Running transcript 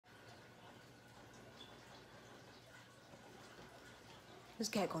This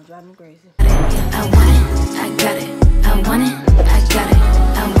cat gonna drive me crazy. I want it, I got it. I want it, I got it.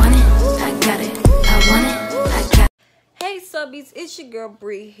 I want it, I got it. I want it, I got it. Hey subbies, it's your girl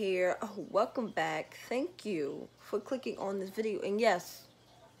Bree here. Welcome back. Thank you for clicking on this video. And yes,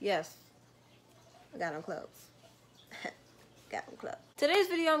 I got on clothes. Got on clothes. Today's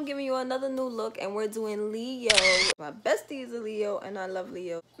video, I'm giving you another new look, and we're doing Leo. My bestie is a Leo, and I love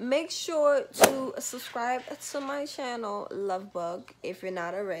Leo. Make sure to subscribe to my channel, Lovebug, if you're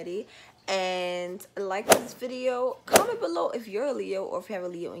not already. And like this video. Comment below if you're a Leo, or if you have a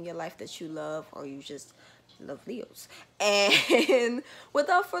Leo in your life that you love, or you just love Leos. And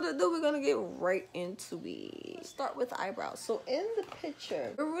without further ado, we're gonna get right into it. Start with eyebrows. So in the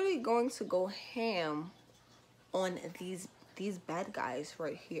picture, we're really going to go ham on these bad guys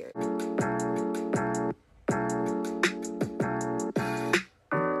right here.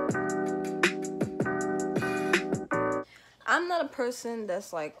 I'm not a person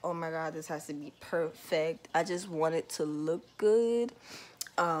that's like, oh my god, this has to be perfect. I just want it to look good.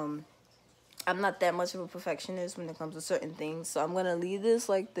 I'm not that much of a perfectionist when it comes to certain things, so I'm gonna leave this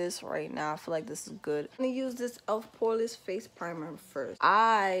like this right now. I feel like this is good. I'm gonna use this e.l.f. Poreless Face Primer first.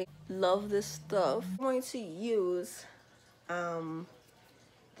 I love this stuff. I'm going to use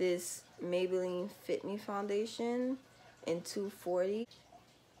this Maybelline Fit Me foundation in 240.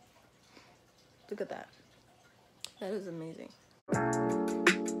 Look at that. That is amazing.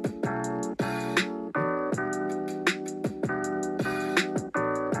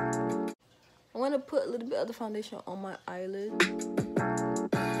 I want to put a little bit of the foundation on my eyelid.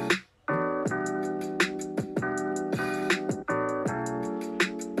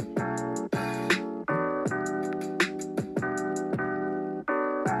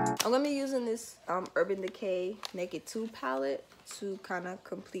 I'm going to be using this Urban Decay Naked 2 palette to kind of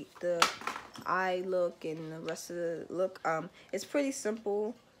complete the eye look and the rest of the look. It's pretty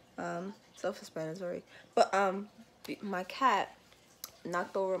simple, self-explanatory, but my cat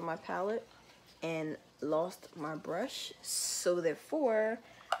knocked over my palette and lost my brush, so therefore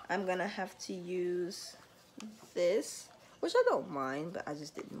I'm gonna have to use this, which I don't mind, but I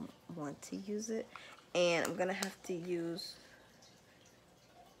just didn't want to use it. And I'm gonna have to use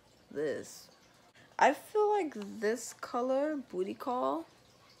this. I feel like this color, Booty Call,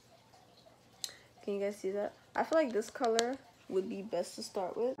 can you guys see that? I feel like this color would be best to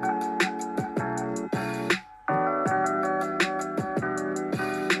start with. I'm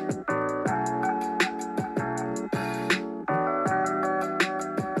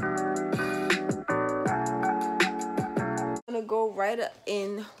gonna go right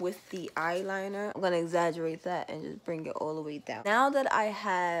in with the eyeliner. I'm gonna exaggerate that and just bring it all the way down. Now that I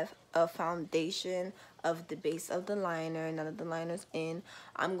have a foundation of the base of the liner, now that the liner's in,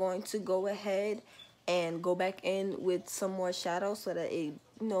 I'm going to go ahead and go back in with some more shadow so that it,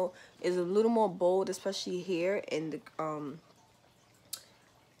 you know, is a little more bold, especially here in the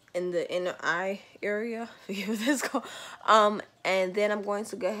inner eye area. Forgive this call. And then I'm going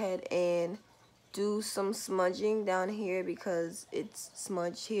to go ahead and do some smudging down here because it's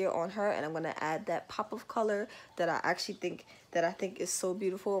smudged here on her, and I'm gonna add that pop of color that I think is so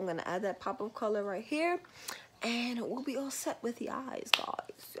beautiful. I'm gonna add that pop of color right here, and we'll be all set with the eyes,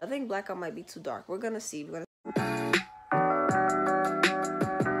 guys. I think black eye might be too dark. We're gonna see.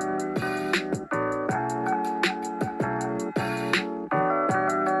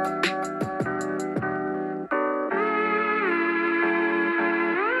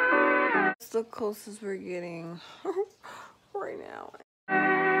 The closest we're getting right now.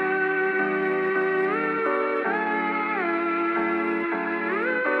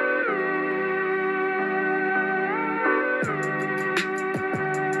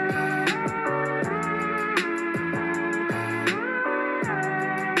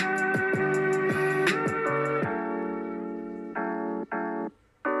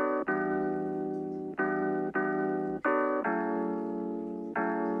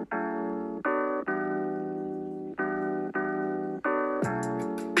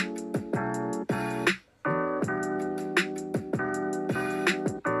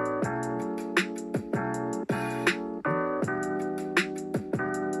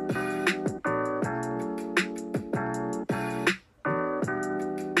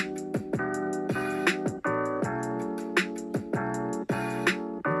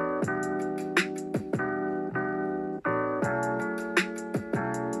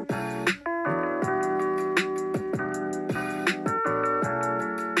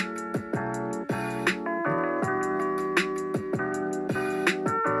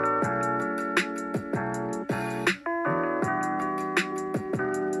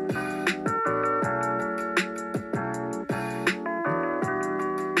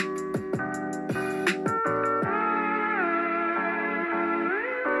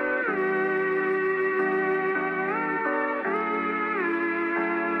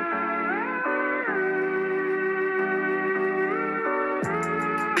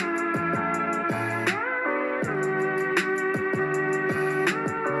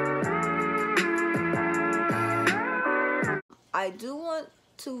 do want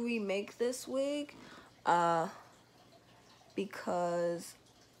to remake this wig because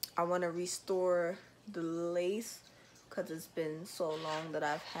I want to restore the lace, because it's been so long that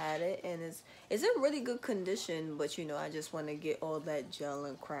I've had it, and it's in really good condition, but you know, I just want to get all that gel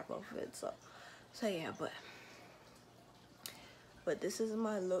and crap off of it. So yeah, but this is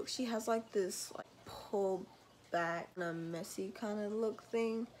my look. She has like this like pull back and a messy kind of look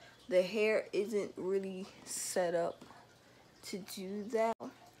thing. The hair isn't really set up to do that.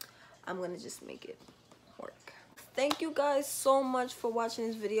 I'm gonna just make it work. Thank you guys so much for watching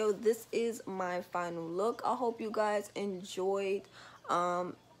this video. This is my final look. I hope you guys enjoyed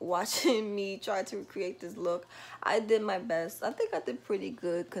watching me try to recreate this look. I did my best. I think I did pretty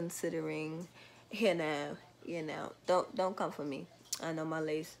good considering, you know, don't come for me. I know my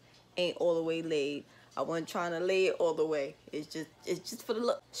lace ain't all the way laid. I wasn't trying to lay it all the way. It's just for the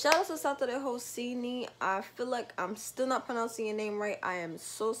look. Shout out to Setareh Hosseini. I feel like I'm still not pronouncing your name right. I am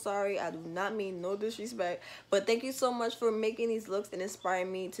so sorry. I do not mean no disrespect. But thank you so much for making these looks and inspiring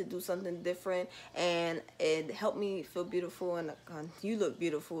me to do something different. And it helped me feel beautiful. And you look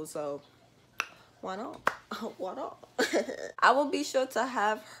beautiful, so why not? Why not? I will be sure to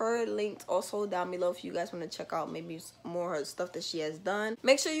have her linked also down below if you guys want to check out maybe more of her stuff that she has done.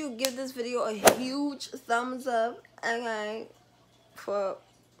 Make sure you give this video a huge thumbs up, okay, for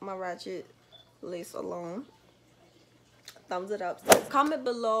my ratchet lace alone. Thumbs it up. Comment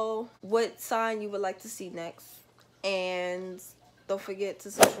below what sign you would like to see next, and don't forget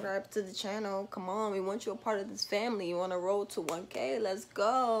to subscribe to the channel. Come on, we want you a part of this family. You want to roll to 1K? Let's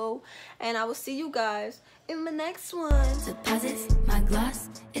go. And I will see you guys in the next one. Deposits, my gloss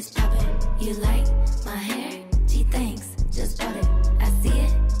is popping. You like my hair? Gee, thanks.